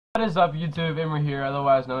What is up, YouTube? Immer here,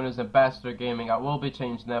 otherwise known as Ambassador Gaming. I will be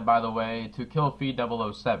changing that, by the way, to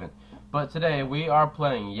KillFeed007. But today we are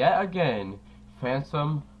playing yet again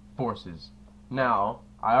Phantom Forces. Now,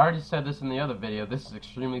 I already said this in the other video. This is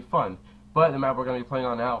extremely fun. But the map we're going to be playing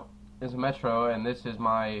on now is Metro, and this is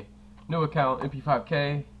my new account,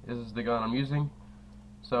 MP5K. This is the gun I'm using.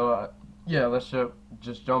 So, yeah, let's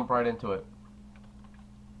just jump right into it.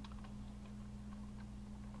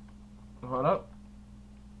 Hold up.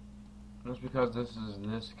 Just because this is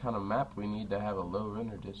this kind of map, we need to have a low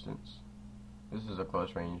render distance. This is a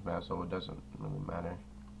close range map, so it doesn't really matter.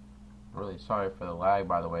 I'm really sorry for the lag,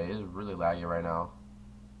 by the way. It is really laggy right now.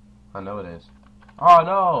 I know it is. Oh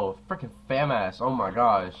no! Freaking FAMAS! Oh my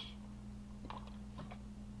gosh.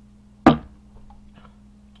 Hold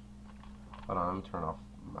on, let me turn off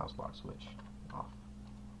mouse lock switch. Off.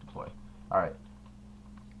 Deploy. Alright.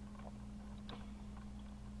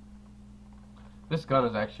 This gun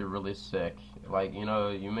is actually really sick. Like, you know,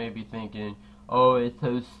 you may be thinking, oh, it's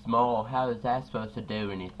so small, how is that supposed to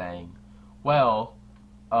do anything? Well,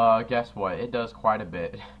 guess what? It does quite a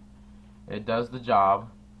bit. It does the job.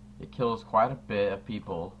 It kills quite a bit of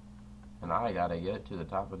people. And I gotta get to the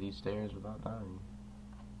top of these stairs without dying.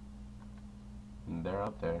 And they're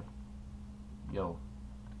up there. Yo.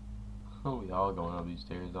 We all going up these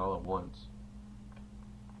stairs all at once.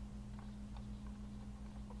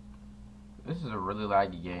 This is a really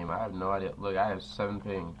laggy game. I have no idea. Look, I have 7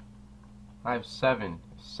 ping. I have 7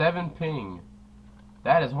 ping.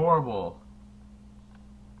 That is horrible.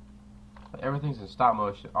 Everything's in stop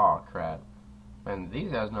motion. Oh, crap. Man,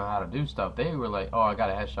 these guys know how to do stuff. They were like, oh, I got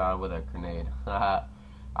a headshot with a grenade. I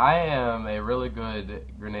am a really good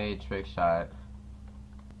grenade trick shot.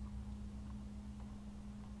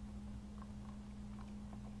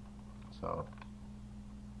 So...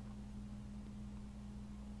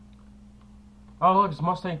 oh, look, it's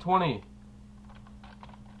Mustang 20.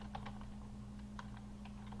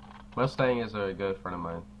 Mustang is a good friend of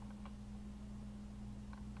mine.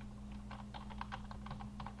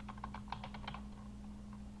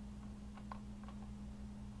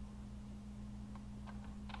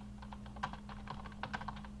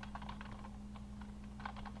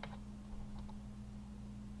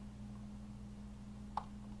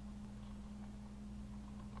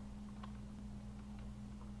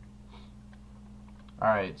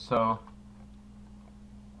 Alright, so...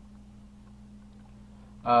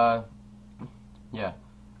 yeah.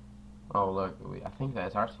 Oh, look, I think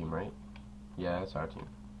that's our team, right? Yeah, that's our team.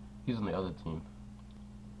 He's on the other team.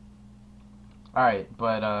 Alright,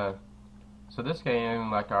 but, so this game,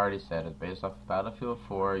 like I already said, is based off of Battlefield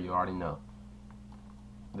 4, you already know.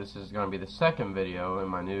 This is going to be the second video in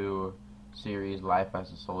my new series, Life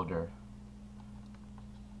as a Soldier.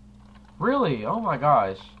 Really? Oh my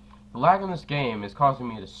gosh. The lag in this game is causing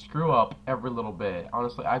me to screw up every little bit.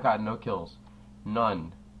 Honestly, I got no kills.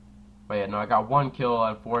 None. Wait, no, I got 1 kill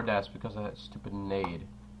and 4 deaths because of that stupid nade.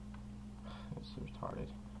 It's retarded.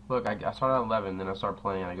 Look, I started at 11, then I start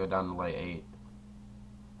playing, and I go down to like 8.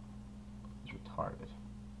 It's retarded.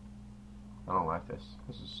 I don't like this.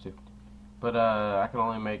 This is stupid. But, I can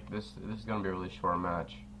only make this... This is gonna be a really short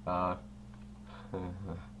match.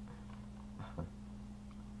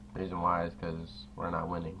 Reason why is because we're not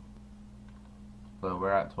winning. But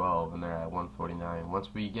we're at 12 and they're at 149.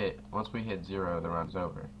 Once we hit 0, the round's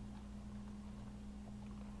over.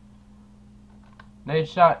 Nade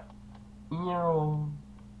shot. No.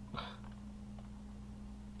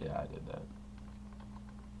 Yeah, I did that.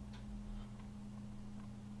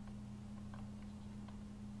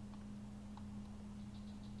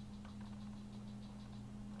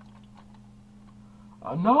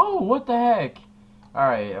 No, what the heck?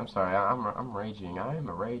 Alright, I'm sorry. I'm raging. I am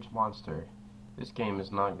a rage monster. This game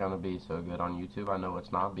is not gonna be so good on YouTube. I know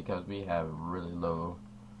it's not because we have really low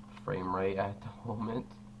frame rate at the moment.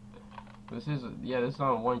 This is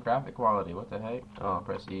on 1 graphic quality. What the heck? Oh,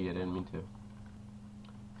 press E. I didn't mean to.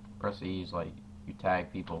 Press E is like you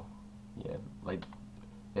tag people. Yeah, like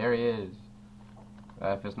there he is.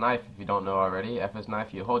 F is knife if you don't know already. F is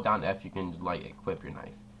knife. You hold down F, you can like equip your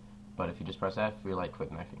knife. But if you just press F, you're like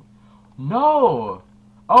quick knifing. No!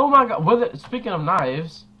 Oh my god! Speaking of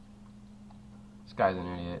knives. This guy's an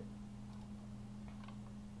idiot.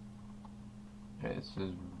 This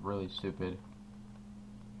is really stupid.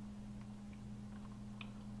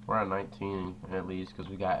 We're at 19 at least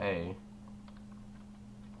because we got A.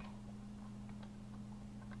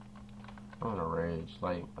 I'm in a rage.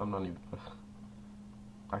 Like, I'm not even...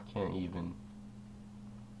 I can't even...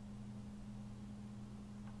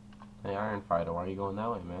 Hey, Iron Fighter, why are you going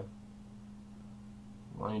that way, man?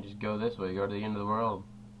 Why don't you just go this way? Go to the end of the world.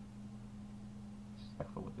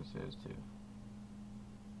 disrespectful what this is, too.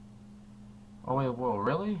 Oh, wait, whoa,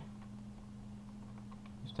 really?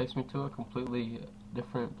 This takes me to a completely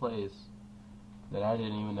different place that I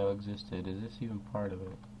didn't even know existed. Is this even part of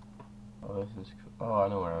it? Oh, this is... Oh, I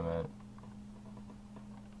know where I'm at.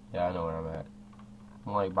 Yeah, I know where I'm at.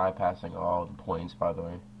 I'm, like, bypassing all the points, by the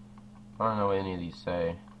way. I don't know what any of these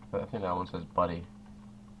say, but I think that one says buddy.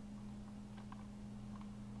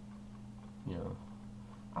 You know,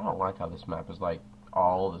 I don't like how this map is, like,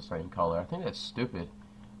 all the same color. I think that's stupid.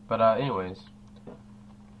 But, anyways.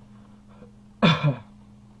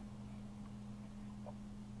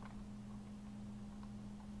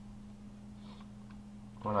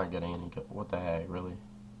 We're not getting any... What the heck, really?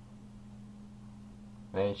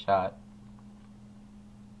 Hey, shot.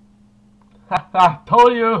 I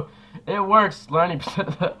told you! It works!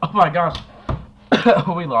 90%. Oh my gosh.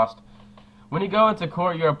 We lost. When you go into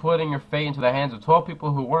court, you are putting your fate into the hands of 12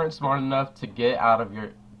 people who weren't smart enough to get out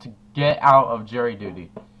of jury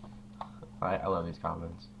duty. I love these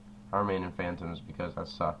comments. I remain in Phantoms because that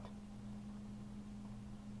sucked.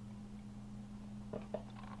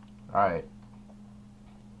 Alright.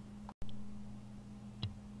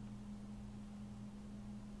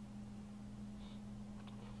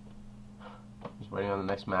 Just waiting on the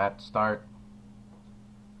next map to start.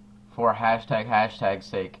 For hashtag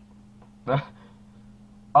sake.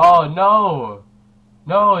 Oh no!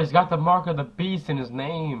 No, he's got the mark of the beast in his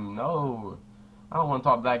name. No. I don't want to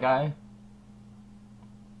talk to that guy.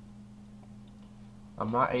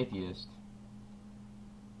 I'm not atheist.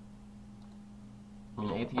 I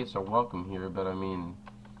mean, atheists are welcome here, but I mean,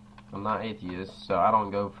 I'm not atheist, so I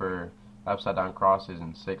don't go for upside down crosses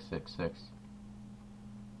and 666.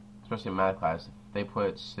 Especially in math class, if they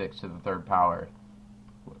put 6 to the third power.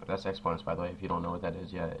 That's exponents, by the way, if you don't know what that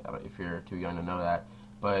is yet, if you're too young to know that.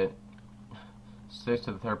 But 6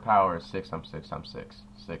 to the third power is 6, I'm 6, I'm 6.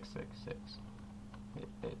 6, 6, 6.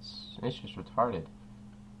 It's just retarded.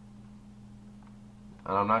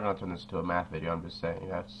 And I'm not going to turn this into a math video, I'm just saying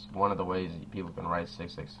that's one of the ways that people can write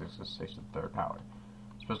 6, 6, 6 is 6 to the third power.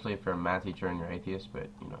 Especially if you're a math teacher and you're atheist, but,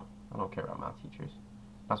 you know, I don't care about math teachers.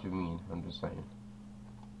 Not to be mean, I'm just saying.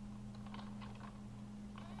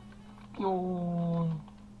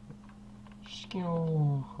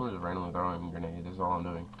 I'm just randomly throwing grenades, that's all I'm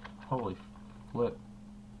doing. Holy flip.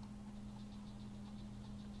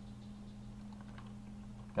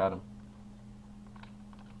 Got him.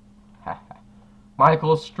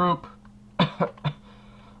 Michael Stroop.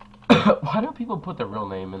 Why do people put their real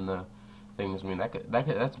name in the things? I mean,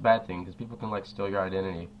 that's a bad thing, because people can, like, steal your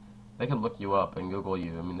identity. They can look you up and Google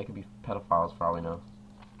you. I mean, they could be pedophiles for all we know.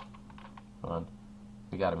 Hold on.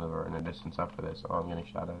 We gotta move her in a distance up for this. Oh, I'm getting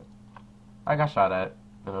shot at. I got shot at,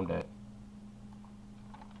 and I'm dead.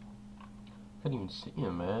 Couldn't even see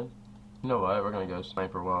him, man. You know what? We're gonna go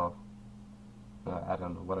sniper well. I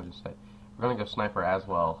don't know what I just said. We're gonna go sniper as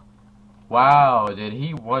well. Wow, did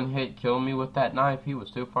he one hit kill me with that knife? He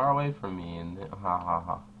was too far away from me, and ha ha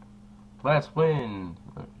ha. Let's win.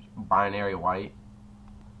 Binary white.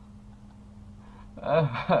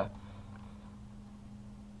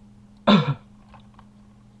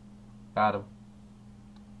 Got him.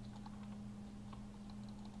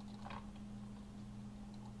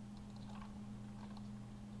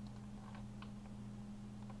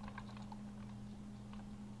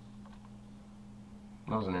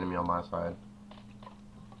 There was an enemy on my side.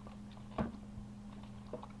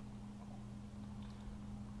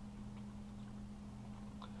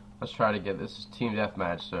 Let's try to get this is team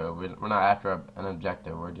deathmatch, so we're not after an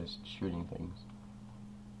objective. We're just shooting things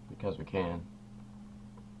because we can.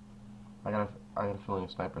 I got a feeling a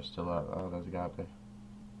sniper's still up. Oh, there's a guy up there.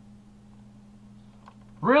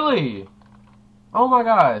 Really? Oh my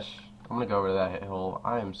gosh! I'm gonna go over to that hole.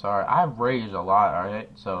 I am sorry. I've raged a lot. All right,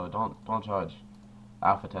 so don't judge.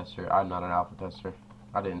 Alpha tester. I'm not an alpha tester.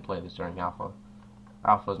 I didn't play this during alpha.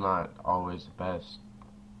 Alpha's not always the best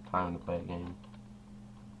time to play a game.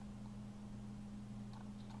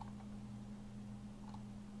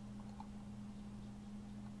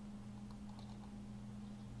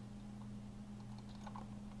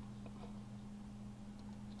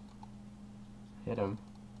 Hit him.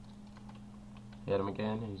 Hit him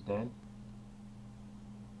again. He's dead.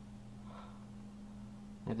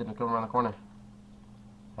 He didn't come around the corner.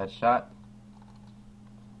 Headshot.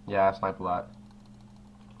 Yeah, I snipe a lot.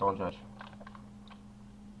 Don't judge.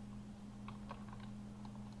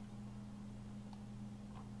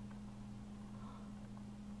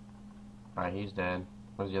 Alright, he's dead.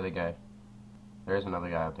 Where's the other guy? There's another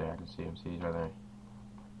guy up there. I can see him. See, he's right there.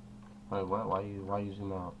 Wait, what? Why you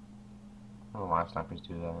zoom out? I don't know why snipers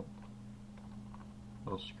do that.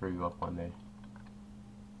 It'll screw you up one day.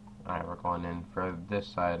 Alright, we're going in for this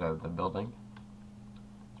side of the building.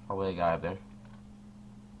 Probably a guy up there.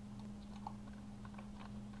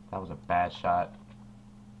 That was a bad shot.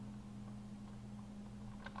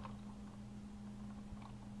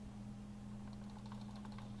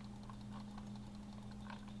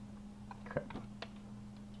 Crap.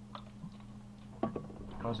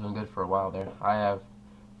 I was doing good for a while there. I have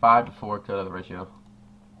 5 to 4 kill to the ratio.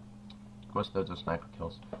 Most of those are sniper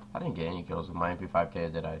kills. I didn't get any kills with my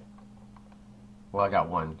MP5K, did I? Well, I got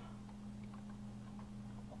 1.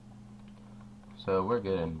 So we're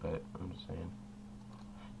good, but I'm just saying.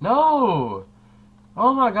 No!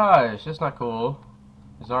 Oh my gosh, that's not cool.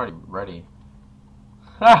 It's already ready.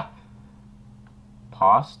 Ha!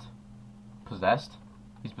 Possessed? Possessed?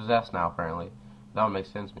 He's possessed now, apparently. That would make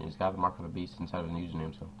sense to me. He's got the mark of the beast inside of his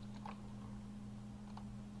username, so.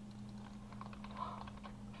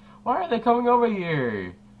 Why are they coming over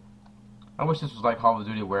here? I wish this was like Call of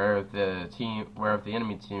Duty, where if the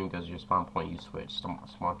enemy team goes to your spawn point, you switch spawn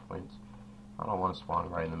points. I don't want to spawn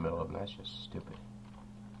right in the middle of them. That's just stupid.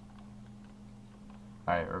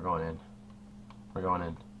 Alright, we're going in. We're going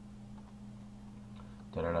in.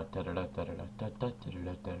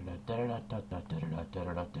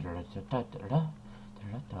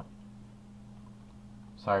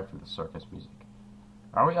 Sorry for the circus music.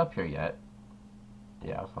 Are we up here yet?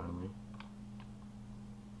 Yeah, finally.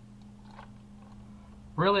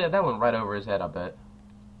 Really? That went right over his head, I bet.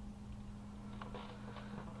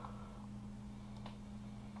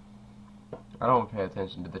 I don't pay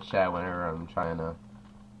attention to the chat whenever I'm trying to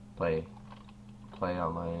play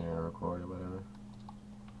online or record or whatever.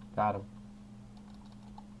 Got him.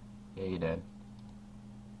 Yeah, you did.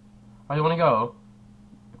 Oh, you wanna go?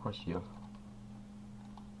 Of course you.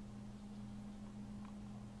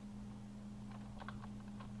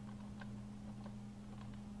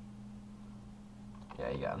 Yeah,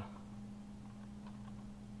 you got him.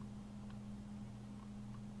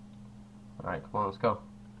 Alright, come on, let's go.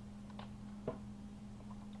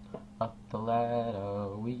 Up the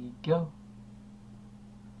ladder we go.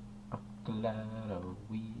 Up the ladder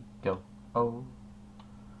we go. Oh.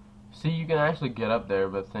 See, you can actually get up there,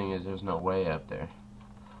 but the thing is, there's no way up there.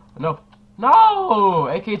 No. No!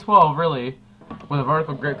 AK-12, really. With a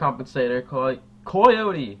vertical grip compensator,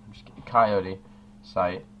 Coyote. I'm just kidding. Coyote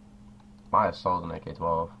sight. Might have sold an AK-12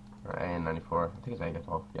 or AN-94. I think it's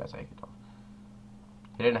AK-12. Yeah, it's AK-12.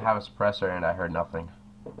 He didn't have a suppressor, and I heard nothing.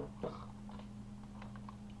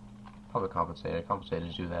 Probably compensator.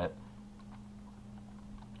 Compensators do that.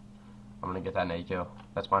 I'm gonna get that nade kill.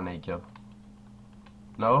 That's my nade kill.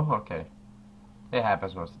 No? Okay. It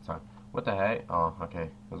happens most of the time. What the heck? Oh, okay.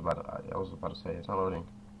 I was about to say, it's not loading.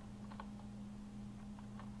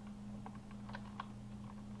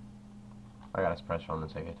 I got a suppressor on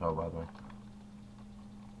this AK-12, by the way.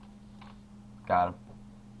 Got him.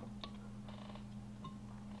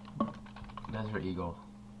 Desert Eagle.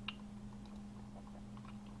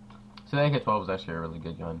 So the AK-12 is actually a really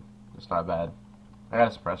good gun. It's not bad. I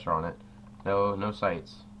got a suppressor on it. No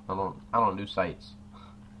sights. I don't do sights.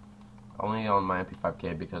 Only on my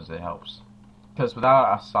MP5K because it helps. Because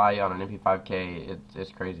without a sight on an MP5K,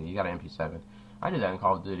 it's crazy. You got an MP7. I did that in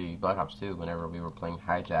Call of Duty Black Ops 2 whenever we were playing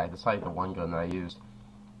Hijack. That's like the one gun that I used.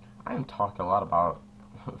 I am talking a lot about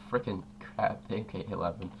freaking crap. The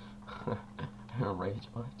AK-11. Rage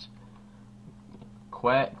much.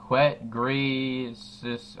 Quet, Grease,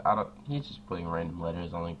 he's just putting random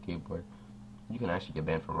letters on the keyboard. You can actually get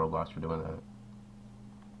banned from Roblox for doing that.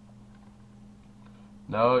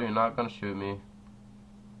 No, you're not gonna shoot me.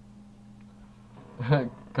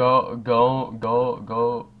 Go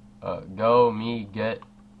me get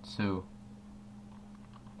to.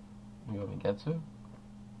 You go me get to?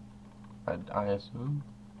 I assume.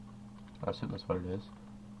 I assume that's what it is.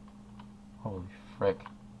 Holy frick.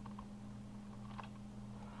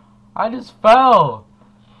 I just fell!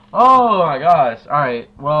 Oh my gosh. Alright,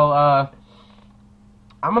 well,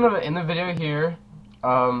 I'm gonna end the video here.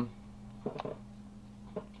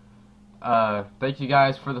 Thank you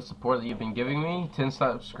guys for the support that you've been giving me. 10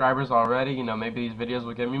 subscribers already. You know, maybe these videos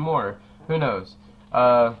will give me more. Who knows?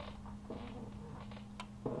 But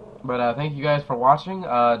thank you guys for watching.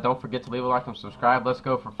 Don't forget to leave a like and subscribe. Let's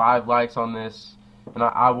go for 5 likes on this, and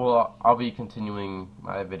I'll be continuing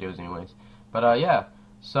my videos anyways. But yeah.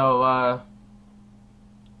 So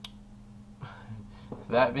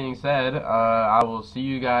that being said, I will see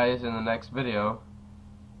you guys in the next video.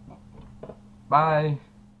 Bye.